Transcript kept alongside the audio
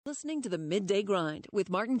Listening to the Midday Grind with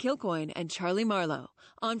Martin Kilcoyne and Charlie Marlowe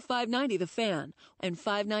on 590 The Fan and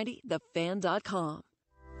 590thefan.com.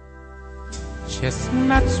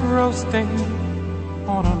 Chestnuts roasting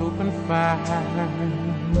on an open fire,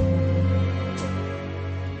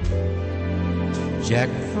 Jack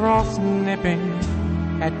Frost nipping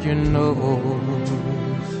at your nose,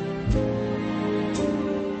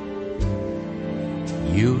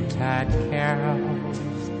 Yuletide carols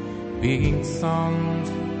being sung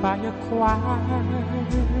by a choir.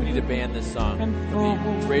 We need to ban this song from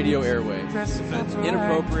the radio airwaves.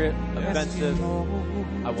 Inappropriate, offensive.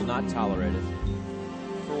 I will not tolerate it.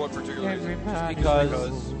 For what particular reason? Just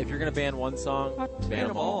because if you're going to ban one song, ban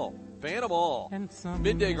them all. Ban them all.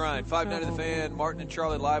 Midday Grind, 590 The Fan. Martin and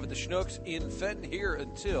Charlie live at the Schnucks in Fenton here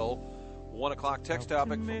until 1 o'clock. Text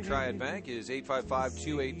topic from Triad Bank is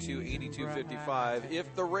 855-282-8255.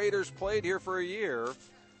 If the Raiders played here for a year,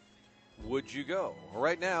 would you go?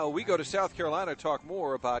 Right now, we go to South Carolina to talk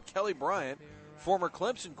more about Kelly Bryant, former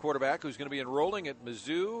Clemson quarterback who's going to be enrolling at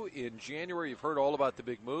Mizzou in January. You've heard all about the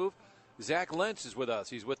big move. Zach Lentz is with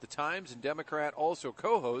us. He's with the Times and Democrat, also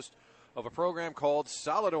co-host of a program called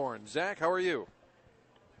Solidorn. Zach, how are you?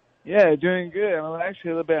 Yeah, doing good. I'm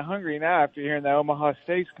actually a little bit hungry now after hearing that Omaha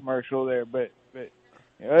Steaks commercial there, but other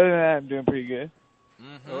than that, I'm doing pretty good.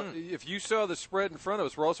 Mm-hmm. If you saw the spread in front of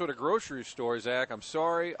us, we're also at a grocery store, Zach. I'm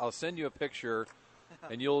sorry. I'll send you a picture,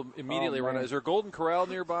 and you'll immediately run. Is there a Golden Corral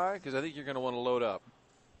nearby? Because I think you're going to want to load up.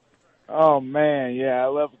 Oh, man, yeah, I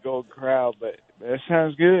love the Golden Corral, but that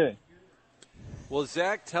sounds good. Well,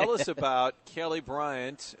 Zach, tell us about Kelly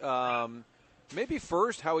Bryant. Maybe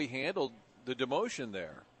first how he handled the demotion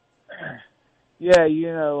there. Yeah,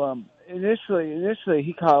 initially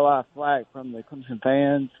he caught a lot of flack from the Clemson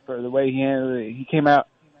fans for the way he handled it. He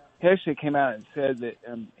actually came out and said that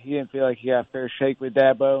he didn't feel like he got a fair shake with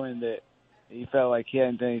Dabo and that he felt like he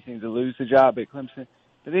hadn't done anything to lose the job at Clemson.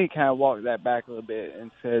 But then he kind of walked that back a little bit and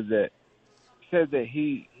said that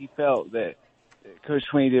he felt that Coach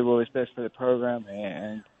Sweeney did what was best for the program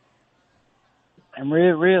and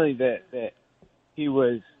really that he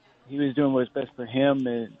was doing what was best for him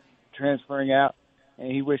and transferring out, and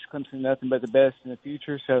he wished Clemson nothing but the best in the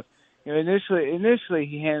future. So, initially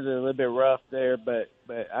he handled it a little bit rough there, but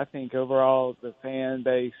I think overall the fan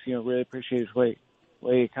base, really appreciates what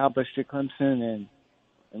he accomplished at Clemson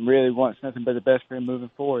and really wants nothing but the best for him moving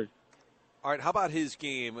forward. All right, how about his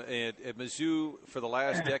game at Mizzou for the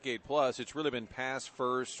last decade plus? It's really been pass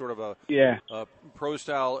first, sort of a pro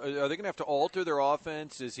style. Are they going to have to alter their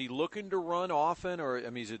offense? Is he looking to run often, or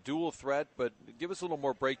he's a dual threat? But give us a little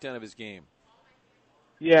more breakdown of his game.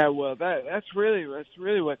 Yeah, well, that's really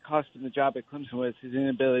what cost him the job at Clemson was his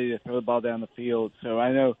inability to throw the ball down the field. So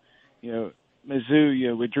I know,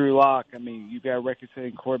 Mizzou, with Drew Lock. You've got a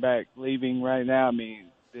record-setting quarterback leaving right now.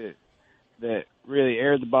 That really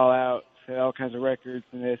aired the ball out. Set all kinds of records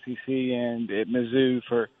in the SEC and at Mizzou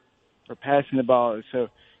for passing the ball. So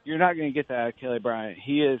you're not going to get that out of Kelly Bryant.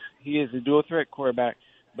 He is a dual threat quarterback,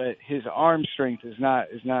 but his arm strength is not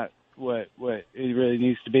what it really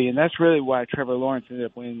needs to be. And that's really why Trevor Lawrence ended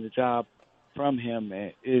up winning the job from him,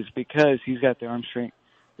 is because he's got the arm strength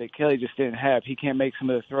that Kelly just didn't have. He can't make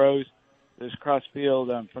some of the throws, those cross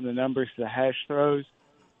field from the numbers to the hash throws.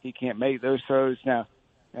 He can't make those throws. Now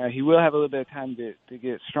he will have a little bit of time to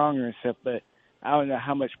get stronger and stuff, but I don't know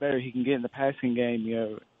how much better he can get in the passing game,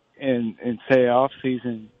 in say off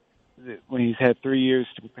season when he's had 3 years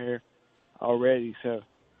to prepare already. So,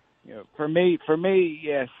 for me,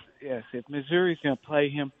 yes. If Missouri's going to play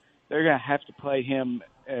him, they're going to have to play him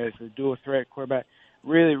as a dual threat quarterback.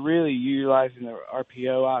 Really utilizing the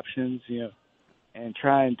RPO options, and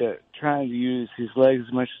trying to use his legs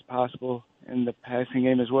as much as possible in the passing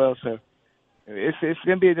game as well. So. It's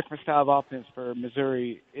going to be a different style of offense for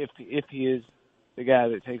Missouri if he is the guy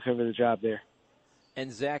that takes over the job there.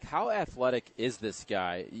 And, Zach, how athletic is this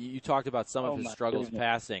guy? You talked about some of his struggles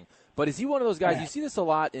passing. But is he one of those guys, you see this a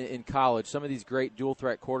lot in college, some of these great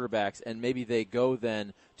dual-threat quarterbacks, and maybe they go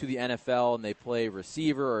then to the NFL and they play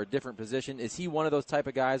receiver or a different position. Is he one of those type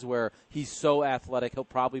of guys where he's so athletic, he'll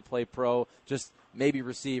probably play pro, just maybe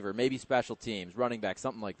receiver, maybe special teams, running back,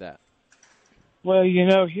 something like that? Well,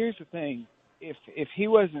 here's the thing. If he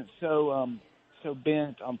wasn't so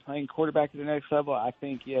bent on playing quarterback at the next level, I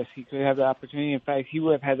think, yes, he could have the opportunity. In fact, he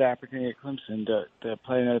would have had the opportunity at Clemson to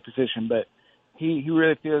play another position. But he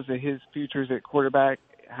really feels that his future is at quarterback.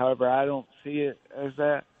 However, I don't see it as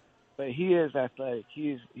that. But he is athletic.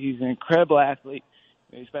 He's an incredible athlete.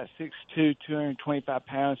 He's about 6'2", 225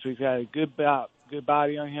 pounds, so he's got a good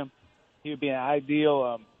body on him. He would be an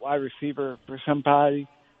ideal wide receiver for somebody,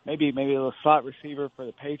 maybe a little slot receiver for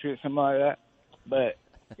the Patriots, something like that. But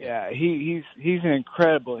Yeah, he's an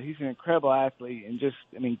incredible athlete, and just,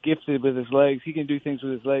 I mean, gifted with his legs. He can do things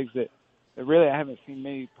with his legs that really I haven't seen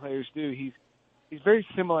many players do. He's very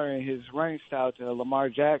similar in his running style to Lamar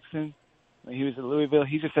Jackson. When he was at Louisville,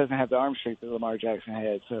 he just doesn't have the arm strength that Lamar Jackson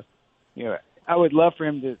had. So, I would love for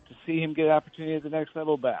him to see him get an opportunity at the next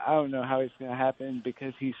level, but I don't know how it's going to happen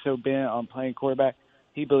because he's so bent on playing quarterback.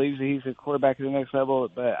 He believes that he's a quarterback at the next level,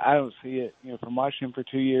 but I don't see it. From watching him for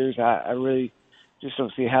 2 years, I really just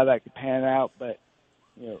don't see how that could pan out. But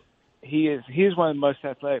he is one of the most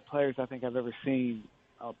athletic players I think I've ever seen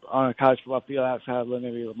on a college football field outside of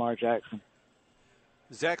maybe Lamar Jackson.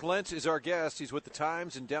 Zach Lentz is our guest. He's with the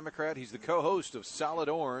Times and Democrat. He's the co-host of Solid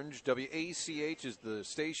Orange. WACH is the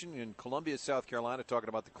station in Columbia, South Carolina, talking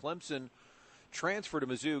about the Clemson transfer to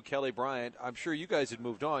Mizzou, Kelly Bryant. I'm sure you guys had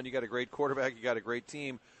moved on. You got a great quarterback. You got a great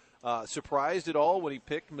team. Surprised at all when he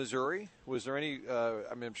picked Missouri? Was there any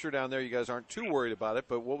I'm sure down there you guys aren't too worried about it,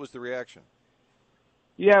 but what was the reaction?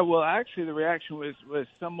 Yeah, well, actually the reaction was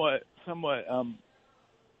somewhat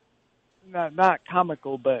not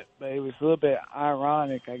comical, but it was a little bit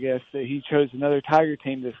ironic, I guess, that he chose another Tiger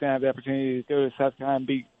team that's going to have the opportunity to go to South Carolina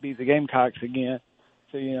and beat the Gamecocks again.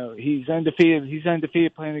 So, he's undefeated. He's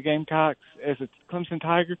undefeated playing the Gamecocks as a Clemson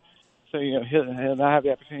Tiger. So, he'll not have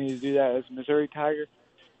the opportunity to do that as a Missouri Tiger.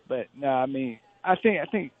 But, no, I mean, I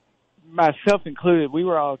think myself included, we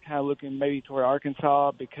were all kind of looking maybe toward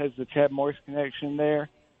Arkansas because of the Chad Morris connection there.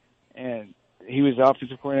 And he was the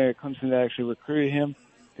offensive coordinator at Clemson that actually recruited him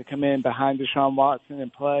to come in behind Deshaun Watson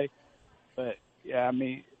and play. But, yeah, I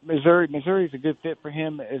mean, Missouri's a good fit for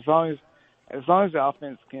him as long as the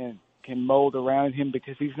offense can mold around him,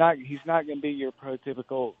 because he's not going to be your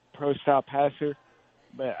prototypical pro-style passer.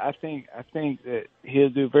 But I think that he'll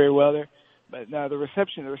do very well there. But no, the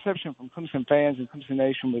reception from Clemson fans and Clemson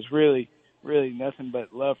Nation was really, really nothing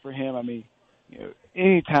but love for him. I mean,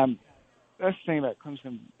 anytime, that's the thing about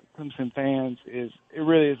Clemson fans is it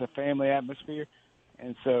really is a family atmosphere.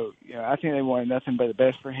 And so, I think they wanted nothing but the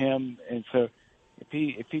best for him. And so if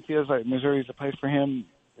he feels like Missouri is a place for him,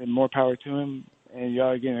 then more power to him, and y'all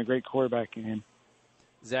are getting a great quarterback in him.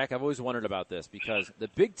 Zach, I've always wondered about this because the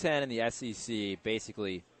Big Ten and the SEC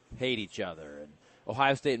basically hate each other. And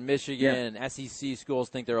Ohio State and Michigan and SEC schools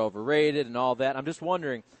think they're overrated and all that. I'm just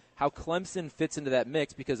wondering how Clemson fits into that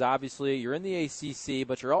mix, because obviously you're in the ACC,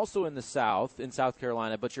 but you're also in the South, in South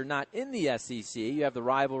Carolina, but you're not in the SEC. You have the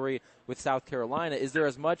rivalry with South Carolina. Is there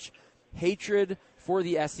as much hatred for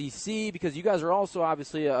the SEC? Because you guys are also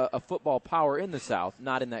obviously a football power in the South,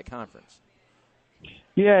 not in that conference.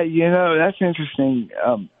 Yeah, that's interesting.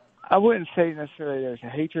 I wouldn't say necessarily there's a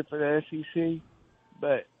hatred for the SEC,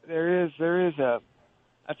 but there is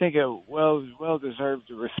I think a well-deserved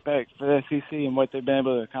respect for the SEC and what they've been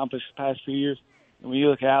able to accomplish the past few years. And when you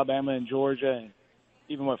look at Alabama and Georgia and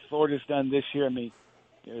even what Florida's done this year, I mean,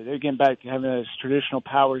 they're getting back to having those traditional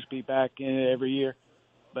powers be back in it every year.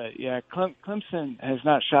 But, yeah, Clemson has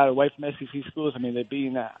not shied away from SEC schools. I mean, they've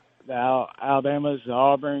beaten the Alabamas, the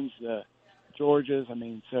Auburns, the Georgias. I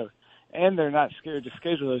mean, and they're not scared to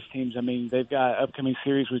schedule those teams. I mean, they've got an upcoming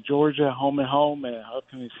series with Georgia, home and home, and an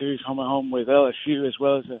upcoming series home and home with LSU, as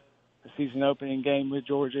well as a season opening game with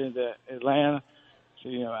Georgia and Atlanta. So,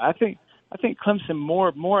 I think Clemson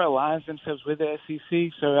more aligns themselves with the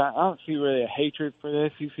SEC. So I don't see really a hatred for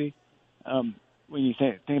the SEC. When you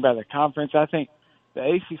think about the conference, I think the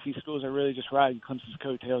ACC schools are really just riding Clemson's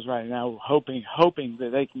coattails right now, hoping that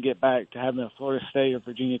they can get back to having a Florida State or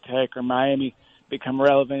Virginia Tech or Miami become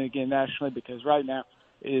relevant again nationally, because right now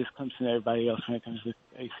it is Clemson and everybody else when it comes to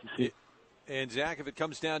ACC. And, Zach, if it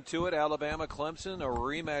comes down to it, Alabama, Clemson, a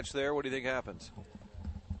rematch there, what do you think happens?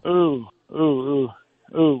 Ooh.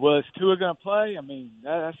 Well, is Tua going to play? I mean,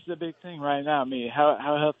 that's the big thing right now. I mean,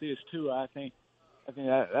 how healthy is Tua? I think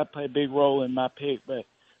that played a big role in my pick. But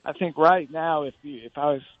I think right now, if I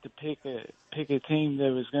was to pick a team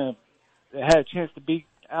that had a chance to beat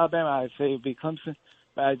Alabama, I'd say it would be Clemson.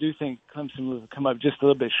 But I do think Clemson will come up just a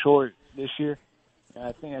little bit short this year.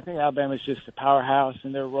 I think Alabama's just a powerhouse,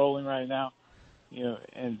 and they're rolling right now.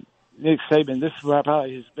 And Nick Saban, this is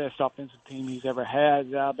probably his best offensive team he's ever had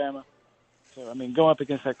at Alabama. So, I mean, going up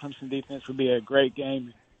against that Clemson defense would be a great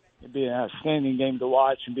game. It'd be an outstanding game to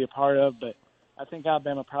watch and be a part of. But I think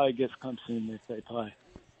Alabama probably gets Clemson if they play.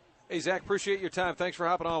 Hey, Zach, appreciate your time. Thanks for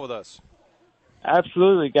hopping on with us.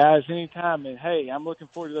 Absolutely, guys. Anytime. And, hey, I'm looking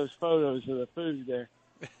forward to those photos of the food there.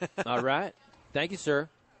 All right. Thank you, sir.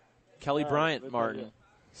 Kelly Bryant, Martin,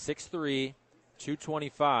 6'3",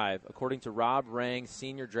 225, according to Rob Rang,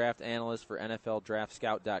 senior draft analyst for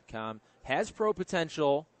NFLDraftScout.com. Has pro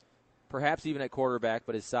potential, perhaps even at quarterback,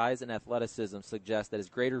 but his size and athleticism suggest that his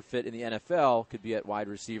greater fit in the NFL could be at wide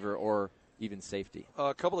receiver or even safety.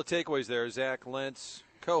 A couple of takeaways there. Zach Lentz,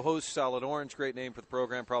 co-host Solid Orange, great name for the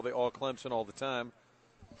program, probably all Clemson all the time.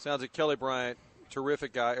 Sounds like Kelly Bryant,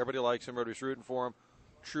 terrific guy. Everybody likes him. Everybody's rooting for him.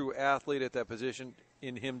 True athlete at that position.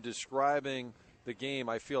 In him describing the game,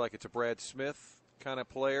 I feel like it's a Brad Smith kind of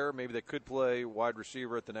player, maybe that could play wide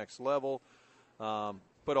receiver at the next level.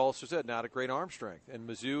 But also said, not a great arm strength. And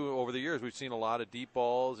Mizzou, over the years, we've seen a lot of deep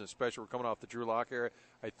balls, especially we're coming off the Drew Lock era.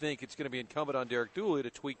 I think it's going to be incumbent on Derek Dooley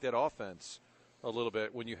to tweak that offense a little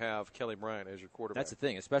bit when you have Kelly Bryant as your quarterback. That's the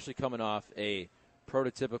thing, especially coming off a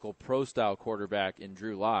prototypical pro-style quarterback in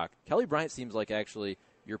Drew Lock. Kelly Bryant seems like actually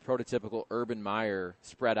your prototypical Urban Meyer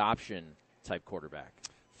spread option type quarterback.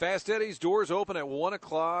 Fast Eddie's doors open at 1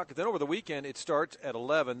 o'clock. Then over the weekend, it starts at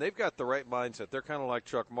 11. They've got the right mindset. They're kind of like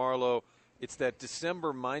Chuck Marlowe. It's that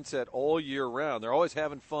December mindset all year round. They're always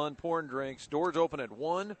having fun, pouring drinks. Doors open at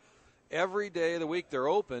 1. Every day of the week they're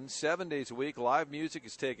open, 7 days a week. Live music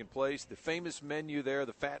is taking place. The famous menu there,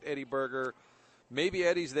 the Fat Eddie Burger. Maybe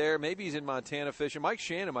Eddie's there. Maybe he's in Montana fishing. Mike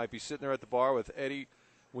Shannon might be sitting there at the bar with Eddie.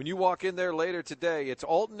 When you walk in there later today, it's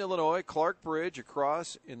Alton, Illinois, Clark Bridge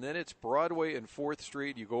across, and then it's Broadway and 4th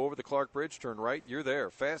Street. You go over the Clark Bridge, turn right, you're there.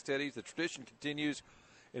 Fast Eddie's, the tradition continues.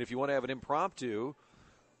 And if you want to have an impromptu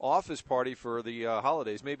office party for the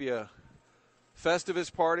holidays, maybe a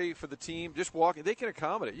Festivus party for the team, just walk. They can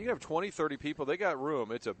accommodate. You can have 20, 30 people. They got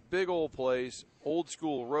room. It's a big old place, old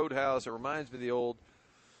school roadhouse. It reminds me of the old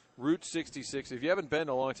Route 66. If you haven't been in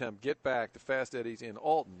a long time, get back to Fast Eddie's in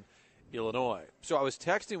Alton, Illinois. So I was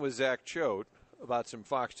texting with Zach Choate about some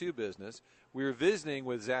Fox 2 business. We were visiting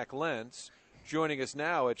with Zach Lentz. Joining us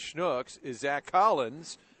now at Schnucks is Zach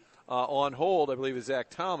Collins. On hold, I believe, is Zach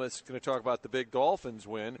Thomas, going to talk about the big Dolphins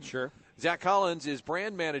win. Sure. Zach Collins is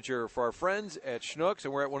brand manager for our friends at Schnucks,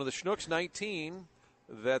 and we're at one of the Schnucks 19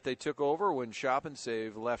 that they took over when Shop and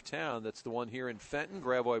Save left town. That's the one here in Fenton,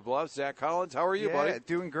 Gravois Bluffs. Zach Collins, how are you, buddy? Yeah,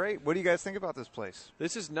 doing great. What do you guys think about this place?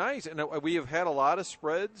 This is nice, and we have had a lot of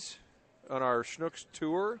spreads on our Schnucks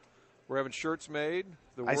tour. We're having shirts made,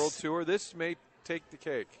 the World Tour. This may take the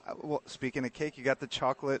cake. Well, speaking of cake, you got the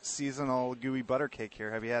chocolate seasonal gooey butter cake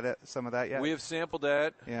here. Have you had some of that yet? We have sampled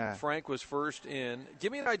that. Yeah. Frank was first in.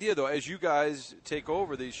 Give me an idea, though, as you guys take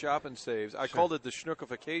over these Shop and Saves. I called it the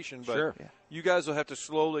Schnuckification, but you guys will have to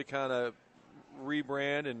slowly kind of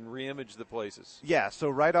rebrand and reimage the places. Yeah, so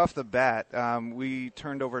right off the bat, we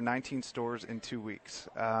turned over 19 stores in 2 weeks.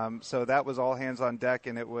 So that was all hands on deck,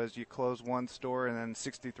 and it was you close one store, and then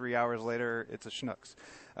 63 hours later, it's a Schnucks.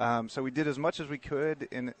 So we did as much as we could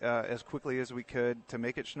and as quickly as we could to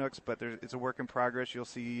make it Schnucks, but it's a work in progress. You'll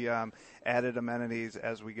see added amenities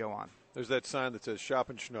as we go on. There's that sign that says Shop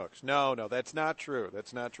and Schnucks. No, that's not true.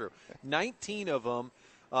 That's not true. 19 of them,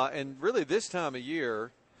 and really this time of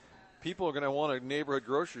year, people are going to want a neighborhood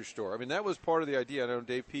grocery store. I mean, that was part of the idea. I know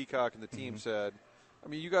Dave Peacock and the team said, I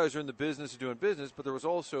mean, you guys are in the business of doing business, but there was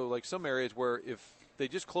also like some areas where if they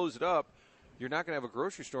just close it up, you're not going to have a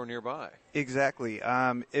grocery store nearby. Exactly.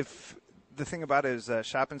 If the thing about it is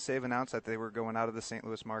Shop and Save announced that they were going out of the St.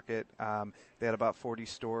 Louis market. They had about 40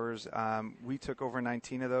 stores. We took over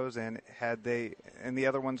 19 of those and the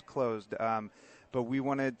other ones closed. But we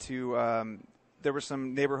wanted to there were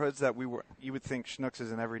some neighborhoods that you would think Schnucks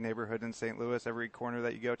is in every neighborhood in St. Louis, every corner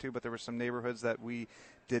that you go to, but there were some neighborhoods that we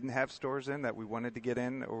didn't have stores in that we wanted to get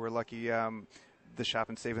in, or we're lucky. The Shop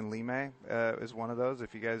and Save in Lime is one of those.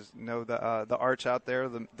 If you guys know the arch out there,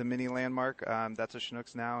 the mini landmark, that's a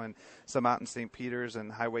Schnucks now, and some out in St. Peter's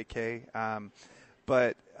and Highway K.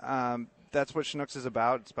 But that's what Schnucks is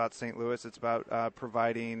about. It's about St. Louis. It's about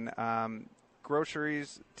providing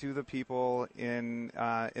groceries to the people in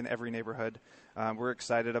every neighborhood. We're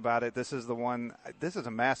excited about it. This is the one. This is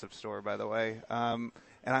a massive store, by the way.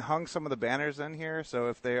 And I hung some of the banners in here, so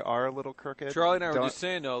if they are a little crooked, Charlie and I were just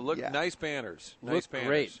saying, nice banners. Nice banners.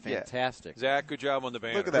 Great, fantastic. Zach, good job on the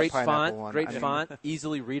banner. Look at that great pineapple font, one. great font,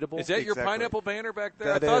 easily readable. Is that your pineapple banner back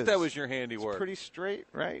there? I thought that was your handiwork. It's pretty straight,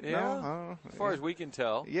 right? Yeah, no? As far as we can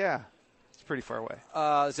tell. Yeah, it's pretty far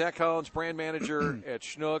away. Zach Collins, brand manager at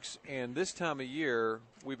Schnucks, and this time of year,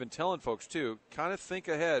 we've been telling folks, too, kind of think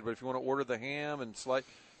ahead, but if you want to order the ham and slice,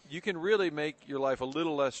 you can really make your life a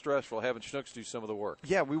little less stressful having Schnucks do some of the work.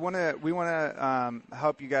 Yeah, we want to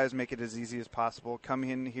help you guys make it as easy as possible. Come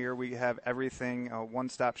in here. We have everything,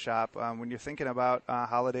 one-stop shop. When you're thinking about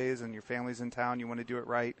holidays and your family's in town, you want to do it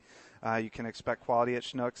right. You can expect quality at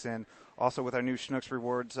Schnucks, and also with our new Schnucks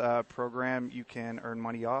Rewards program, you can earn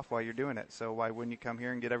money off while you're doing it. So why wouldn't you come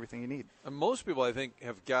here and get everything you need? And most people, I think,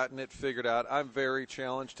 have gotten it figured out. I'm very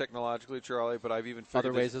challenged technologically, Charlie, but I've even figured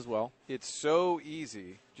other ways as well. It's so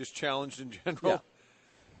easy, just challenged in general. Yeah.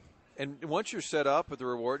 And once you're set up with the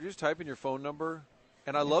reward, you just type in your phone number.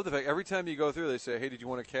 And I love the fact every time you go through, they say, "Hey, did you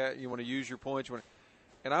want you want to use your points?"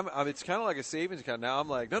 And I'm it's kind of like a savings account. Now I'm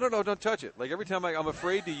like, no, don't touch it. Like every time I'm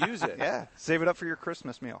afraid to use it. Yeah, save it up for your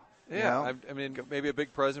Christmas meal. Yeah, I mean, maybe a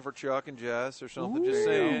big present for Chuck and Jess or something. Just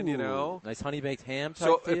saying, Nice honey baked ham type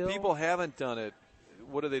So deal. if people haven't done it,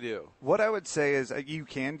 what do they do? What I would say is you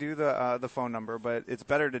can do the phone number, but it's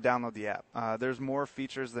better to download the app. There's more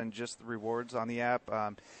features than just the rewards on the app.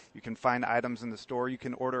 You can find items in the store. You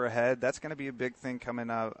can order ahead. That's going to be a big thing coming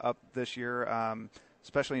up this year,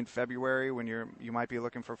 especially in February when you might be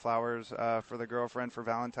looking for flowers for the girlfriend for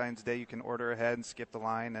Valentine's Day. You can order ahead and skip the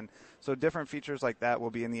line. And so different features like that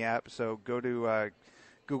will be in the app. So go to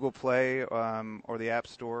Google Play or the App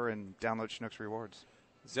Store and download Schnucks Rewards.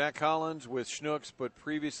 Zach Collins with Schnucks, but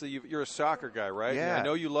previously you're a soccer guy, right? Yeah. I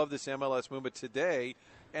know you love this MLS move, but today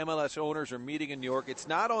MLS owners are meeting in New York. It's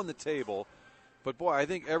not on the table, but, boy, I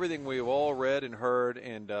think everything we've all read and heard,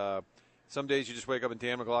 and some days you just wake up and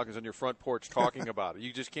Dan McLaughlin's on your front porch talking about it.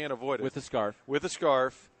 You just can't avoid it. With a scarf. With a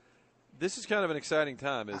scarf. This is kind of an exciting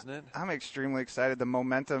time, isn't it? I'm extremely excited. The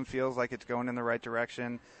momentum feels like it's going in the right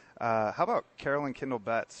direction. How about Carolyn Kindle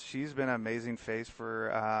Betts? She's been an amazing face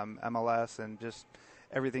for MLS and just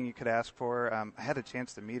everything you could ask for. I had a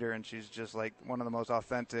chance to meet her, and she's just like one of the most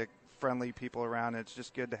authentic, friendly people around. It's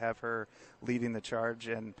just good to have her leading the charge,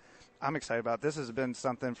 and I'm excited about it. This has been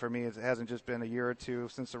something for me. It hasn't just been a year or two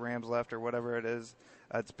since the Rams left or whatever it is.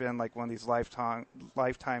 It's been like one of these lifetime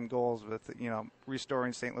goals with,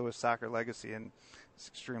 restoring St. Louis soccer legacy, and it's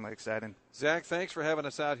extremely exciting. Zach, thanks for having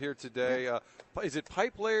us out here today. Is it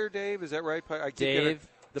Pipe Layer, Dave? Is that right? Dave,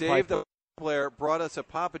 the player brought us a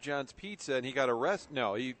Papa John's pizza, and he got arrested.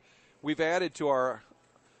 No, we've added to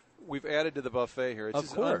the buffet here.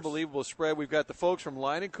 It's an unbelievable spread. We've got the folks from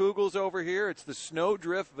Leinenkugel's over here. It's the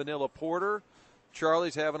Snowdrift Vanilla Porter.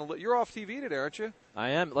 Charlie's having you're off TV today, aren't you? I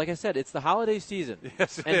am. Like I said, it's the holiday season.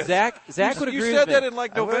 Yes, it and is. Zach would agree with me. You said that in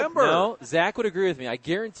November. No, Zach would agree with me. I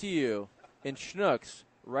guarantee you, in Schnucks,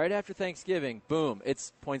 right after Thanksgiving, boom,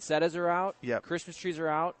 it's poinsettias are out, yep. Christmas trees are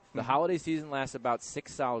out. The holiday season lasts about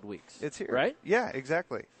 6 solid weeks. It's here. Right? Yeah,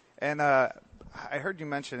 exactly. And I heard you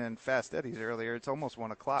mention in Fast Eddie's earlier, it's almost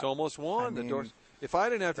 1 o'clock. It's almost 1. If I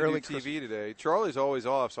didn't have to do TV today, Charlie's always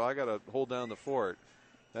off, so I got to hold down the fort.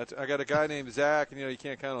 I got a guy named Zach, and you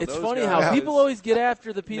can't count on those guys. It's funny how people always get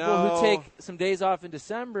after the people who take some days off in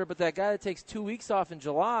December, but that guy that takes 2 weeks off in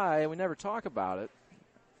July, we never talk about it.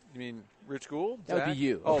 You mean Rich Gould? That would be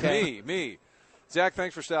you. Oh, okay. me. Zach,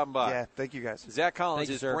 thanks for stopping by. Yeah, thank you guys. Zach Collins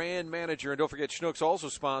is brand manager, and don't forget, Schnucks also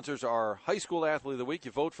sponsors our High School Athlete of the Week.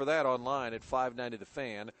 You vote for that online at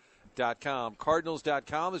 590thefan.com.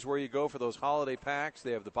 Cardinals.com is where you go for those holiday packs.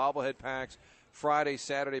 They have the bobblehead packs, Friday,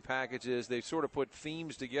 Saturday packages. They've sort of put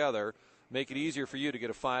themes together, make it easier for you to get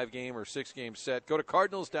a 5-game or 6-game set. Go to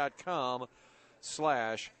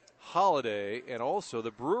cardinals.com/holiday, and also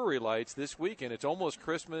the brewery lights this weekend. It's almost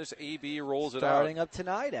Christmas. AB rolls it out. Starting up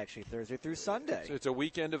tonight, actually, Thursday through Sunday. So it's a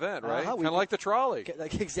weekend event, right? Kind of like the trolley.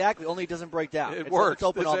 Exactly, only it doesn't break down. It works. It's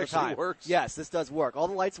open all the time. Works. Yes, this does work. All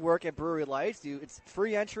the lights work at brewery lights. It's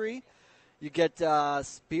free entry. You get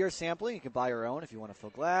beer sampling. You can buy your own if you want to fill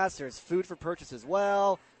glass. There's food for purchase as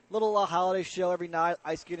well. Little holiday show every night.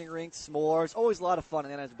 Ice skating rink, s'mores. Always a lot of fun.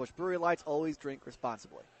 And then Anheuser-Busch Brewery Lights. Always drink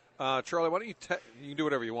responsibly. Charlie, why don't you you can do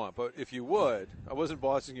whatever you want, but if you would, I wasn't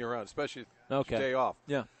bossing you around, especially day off.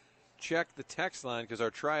 Yeah. Check the text line, because our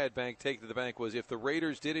Triad Bank Take to the Bank was, if the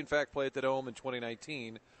Raiders did in fact play at the Dome in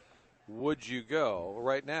 2019, would you go?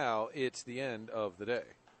 Right now, it's the end of the day.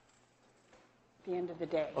 The end of the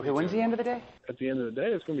day. Okay, when's the end of the day? At the end of the day,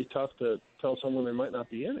 it's going to be tough to tell someone they might not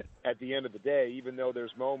be in it. At the end of the day, even though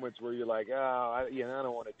there's moments where you're like, I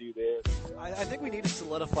don't want to do this. I think we need to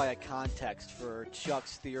solidify a context for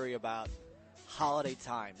Chuck's theory about holiday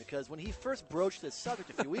time, because when he first broached this subject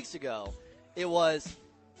a few weeks ago, it was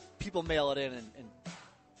people mail it in and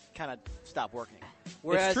kind of stop working.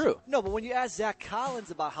 Whereas, it's true. No, but when you ask Zach Collins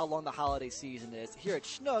about how long the holiday season is, here at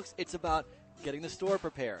Schnucks, it's about getting the store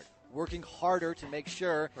prepared, working harder to make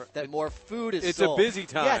sure that more food is sold. It's a busy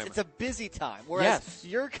time. Yes, it's a busy time. Whereas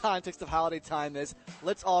your context of holiday time is,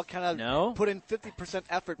 let's all kind of put in 50%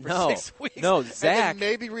 effort for 6 weeks. No, Zach. And then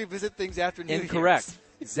maybe revisit things after New Year's. Incorrect.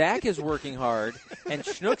 Zach is working hard, and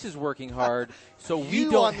Schnooks is working hard, so we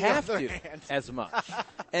You, don't on the have other to hand. as much.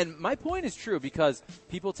 And my point is true because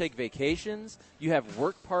people take vacations. You have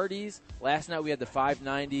work parties. Last night we had the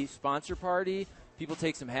 590 sponsor party. People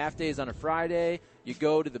take some half days on a Friday. You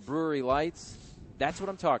go to the Brewery Lights. That's what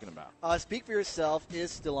I'm talking about. Speak for Yourself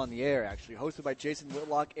is still on the air, actually, hosted by Jason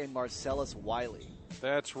Whitlock and Marcellus Wiley.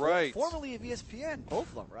 That's right. Formerly of ESPN, both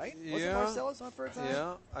of them, right? Yeah. Wasn't Marcellus on for a time?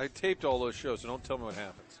 Yeah, I taped all those shows, so don't tell me what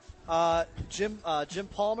happens. Jim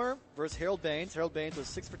Palmer versus Harold Baines. Harold Baines was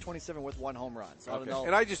 6 for 27 with 1 home run. So I don't know.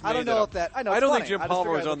 And I just I don't made know that if that. I know. I it's don't funny. think Jim I just Palmer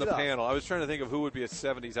figured was I'd on the look it up. panel. I was trying to think of who would be a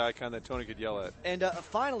 70s icon that Tony could yell at. And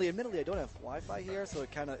finally, admittedly, I don't have Wi-Fi here, so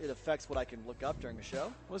it affects what I can look up during the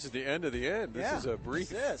show. Well, this is the end of the end. This is a brief.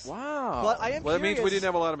 This is. Wow. But I am Well, that curious. means we didn't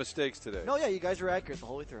have a lot of mistakes today. No, yeah, you guys were accurate the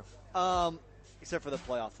whole way through. Except for the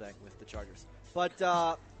playoff thing with the Chargers. But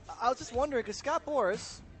I was just wondering, because Scott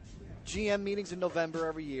Boras, GM meetings in November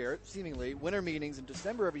every year, seemingly, winter meetings in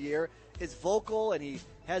December every year, is vocal, and he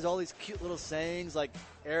has all these cute little sayings like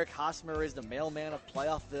Eric Hosmer is the mailman of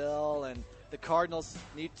Playoffville, and the Cardinals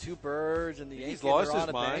need 2 birds, and the Yankees lost are on his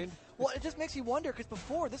a mind. bank. Well, it just makes you wonder, because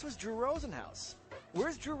before, this was Drew Rosenhaus.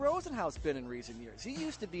 Where's Drew Rosenhaus been in recent years? He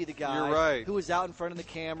used to be the guy You're right. who was out in front of the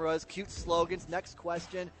cameras, cute slogans, next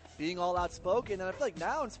question, being all outspoken. And I feel like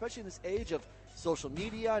now, especially in this age of social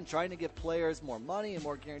media and trying to give players more money and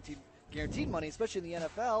more guaranteed money, especially in the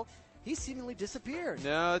NFL, he seemingly disappeared.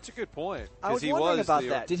 No, that's a good point. I was he wondering was about the,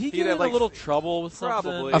 that. Did he he'd get have, in a little trouble with something?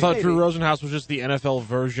 Probably. I thought Maybe. Drew Rosenhaus was just the NFL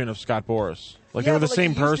version of Scott Boras. Like yeah, they were the but,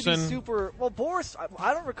 same he used to be person. super. Well, Boras,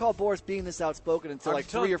 I don't recall Boras being this outspoken until like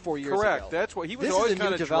 3 or 4 years correct. ago. That's what he was This always is a new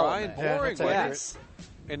kind of dry and development. boring. Yeah, wasn't Yes.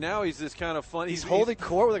 he? And now he's this kind of fun. He's holding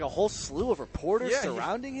court with like a whole slew of reporters Yeah,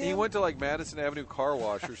 surrounding him. He went to like Madison Avenue Car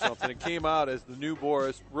Wash or something and came out as the new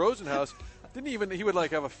Boris Rosenhaus. He would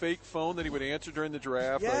like have a fake phone that he would answer during the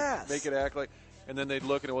draft, Yes. like make it act like, and then they'd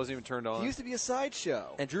look and it wasn't even turned on. He used to be a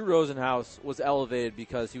sideshow. And Drew Rosenhaus was elevated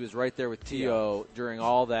because he was right there with T.O. during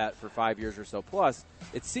all that for 5 years or so. Plus,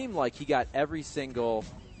 it seemed like he got every single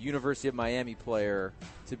University of Miami player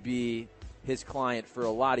to be his client for a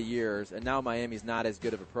lot of years, and now Miami's not as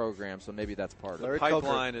good of a program, so maybe that's part of Larry it. Pipeline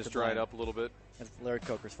Coker has to dried blame. up a little bit. It's Larry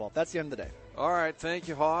Coker's fault. That's the end of the day. All right, thank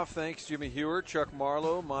you, Hoff. Thanks, Jimmy Hewer, Chuck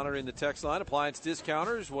Marlowe, monitoring the text line. Appliance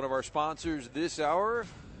Discounters, one of our sponsors this hour.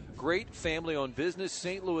 Great family-owned business,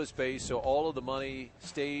 St. Louis-based, so all of the money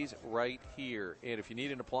stays right here. And if you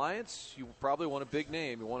need an appliance, you probably want a big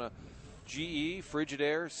name. You want a GE,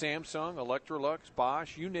 Frigidaire, Samsung, Electrolux,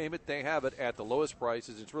 Bosch, you name it, they have it at the lowest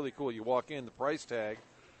prices. It's really cool. You walk in, the price tag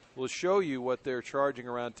will show you what they're charging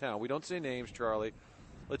around town. We don't say names, Charlie.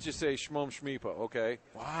 Let's just say Shmom Shmipa, okay?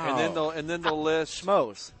 Wow. And then they'll list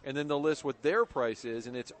Schmoes. and then they'll list what their price is,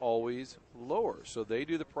 and it's always lower. So they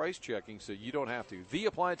do the price checking, so you don't have to.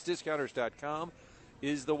 TheApplianceDiscounters.com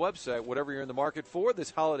is the website. Whatever you're in the market for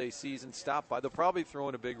this holiday season, stop by. They'll probably throw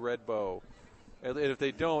in a big red bow. And if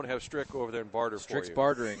they don't, have Strick over there and barter Strick's for you.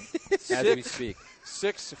 bartering as we speak.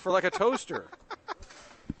 6 for like a toaster.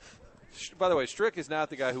 By the way, Strick is not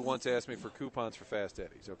the guy who once asked me for coupons for Fast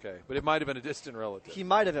Eddie's, okay? But it might have been a distant relative. He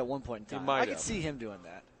might have at one point in He time. might I could have. see him doing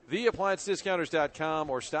that. TheApplianceDiscounters.com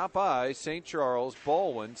or stop by St. Charles,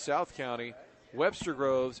 Baldwin, South County, Webster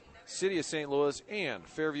Groves, City of St. Louis, and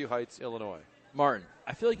Fairview Heights, Illinois. Martin,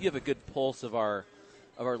 I feel like you have a good pulse of our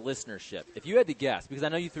listenership. If you had to guess, because I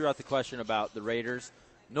know you threw out the question about the Raiders,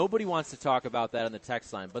 nobody wants to talk about that on the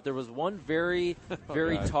text line, but there was one very,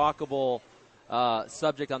 very talkable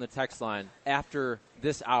subject on the text line after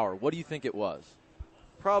this hour. What do you think it was?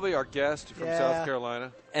 Probably our guest from South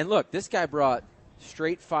Carolina. And look, this guy brought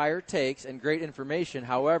straight fire takes and great information.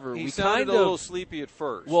 However, He we sounded kind a of little sleepy at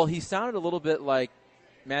first. Well, he sounded a little bit like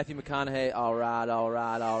Matthew McConaughey. All right, all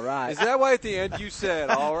right, all right. Is that why at the end you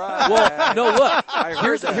said, all right? Well, no, look. I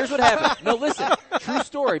heard that. Here's what happened. No, listen. True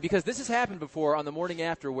story, because this has happened before on the morning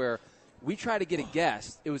after where we try to get a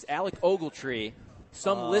guest. It was Alec Ogletree.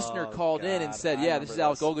 Some listener called in and said, this is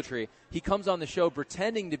Alec Ogletree. He comes on the show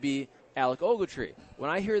pretending to be Alec Ogletree. When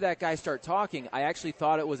I hear that guy start talking, I actually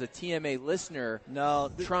thought it was a TMA listener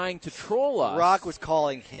trying to troll us. Rock was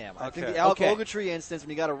calling him. I think the Alec Okay. Ogletree instance,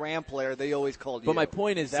 when you got a Ram player, they always called you. But my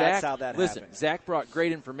point is, That's Zach, how that listen, happened. Zach brought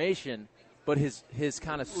great information, but his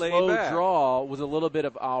kind of Laid slow back. drawl was a little bit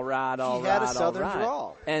of all right, all right, He had a southern all right.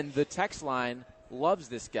 drawl. And the text line loves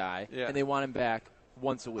this guy, and they want him back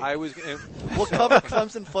once a week. We'll cover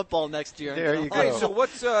Clemson football next year. There you Hey, go. so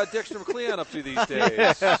what's Dexter McLeon up to these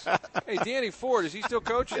days? Hey, Danny Ford, is he still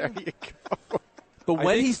coaching? There you go. But I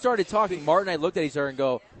when think- he started talking, Martin and I looked at each other and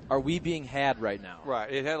go, are we being had right now?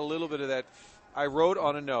 Right. It had a little bit of that. I wrote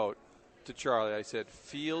on a note to Charlie, I said,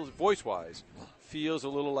 voice-wise, feels a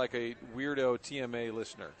little like a weirdo TMA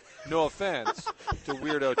listener. No offense to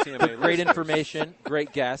weirdo TMA listeners. Great information,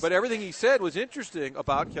 great guest. But everything he said was interesting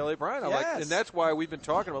about Kelly Bryant. Yes. And that's why we've been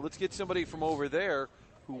talking about, let's get somebody from over there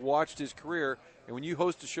who watched his career. And when you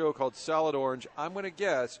host a show called Solid Orange, I'm going to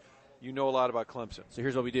guess you know a lot about Clemson. So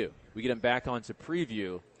here's what we do. We get him back on to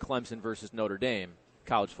preview Clemson versus Notre Dame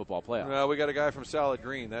college football playoff. Well, we got a guy from Solid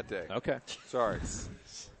Green that day. Okay. Sorry.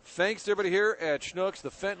 Thanks to everybody here at Schnucks,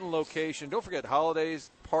 the Fenton location. Don't forget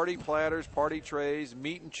holidays, party platters, party trays,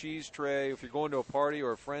 meat and cheese tray. If you're going to a party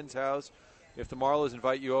or a friend's house, if the Marlows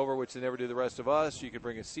invite you over, which they never do the rest of us, you could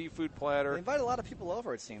bring a seafood platter. They invite a lot of people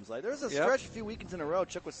over, it seems like. There's a stretch a few weekends in a row.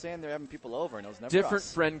 Chuck was saying they're having people over, and it was never different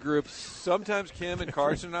us. friend groups. Sometimes Kim and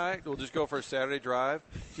Carson and I will just go for a Saturday drive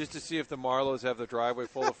just to see if the Marlows have the driveway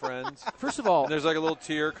full of friends. First of all, and there's like a little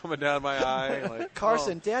tear coming down my eye. Like,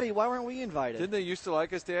 Carson, Daddy, why weren't we invited? Didn't they used to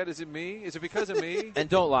like us, Dad? Is it me? Is it because of me? And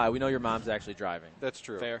don't lie. We know your mom's actually driving. That's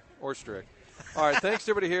true. Fair. Or strict. All right, thanks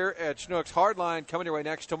to everybody here at Schnucks. Hardline coming your way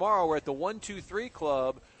next. Tomorrow we're at the 1-2-3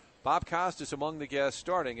 Club. Bob Costas among the guests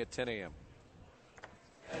starting at 10 a.m.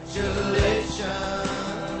 Congratulations.